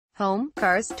Home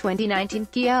Cars 2019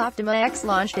 Kia Optima EX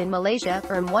launched in Malaysia.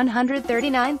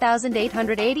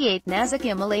 RM139,888 Naza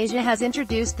Kia Malaysia has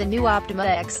introduced the new Optima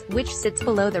EX, which sits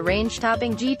below the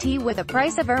range-topping GT with a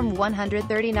price of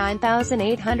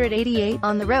RM139,888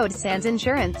 on the road sans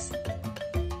insurance.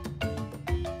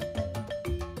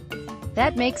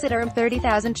 That makes it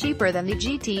 £30,000 cheaper than the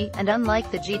GT, and unlike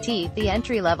the GT, the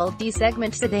entry-level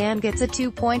D-segment sedan gets a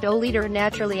 2.0-litre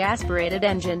naturally aspirated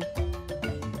engine.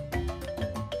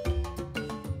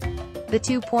 The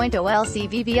 2.0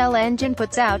 LCVVL engine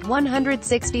puts out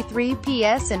 163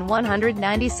 PS and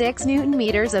 196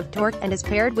 Nm of torque, and is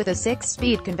paired with a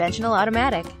 6-speed conventional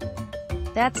automatic.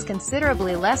 That's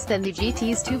considerably less than the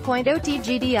GT's 2.0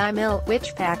 TGDI mill,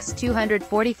 which packs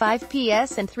 245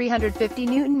 PS and 350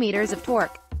 Nm of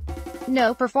torque.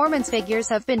 No performance figures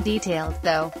have been detailed,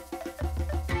 though.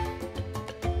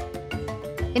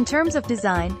 In terms of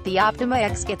design, the Optima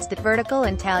EX gets the vertical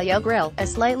intaglio grille, a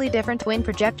slightly different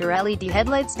twin-projector LED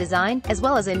headlights design, as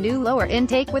well as a new lower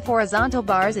intake with horizontal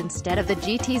bars instead of the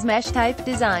GT's mesh-type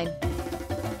design.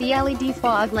 The LED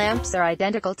fog lamps are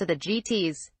identical to the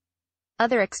GT's.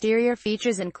 Other exterior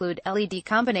features include LED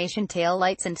combination tail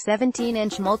lights and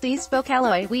 17-inch multi-spoke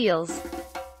alloy wheels.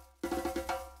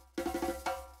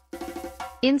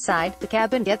 Inside, the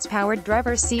cabin gets powered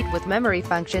driver's seat with memory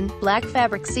function, black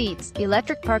fabric seats,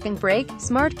 electric parking brake,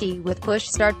 smart key with push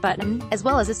start button, as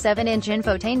well as a 7-inch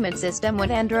infotainment system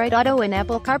with Android Auto and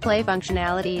Apple CarPlay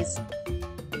functionalities.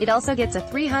 It also gets a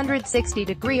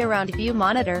 360-degree around view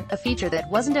monitor, a feature that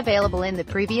wasn't available in the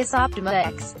previous Optima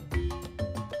EX.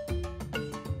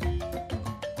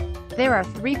 There are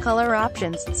 3 color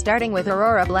options, starting with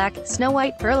Aurora Black, Snow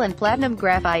White, Pearl and Platinum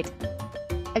Graphite.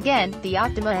 Again, the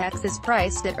Optima EX is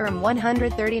priced at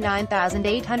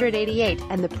 £139,888,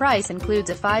 and the price includes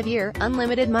a 5-year,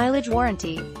 unlimited mileage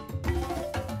warranty.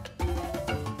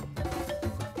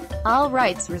 All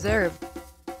rights reserved.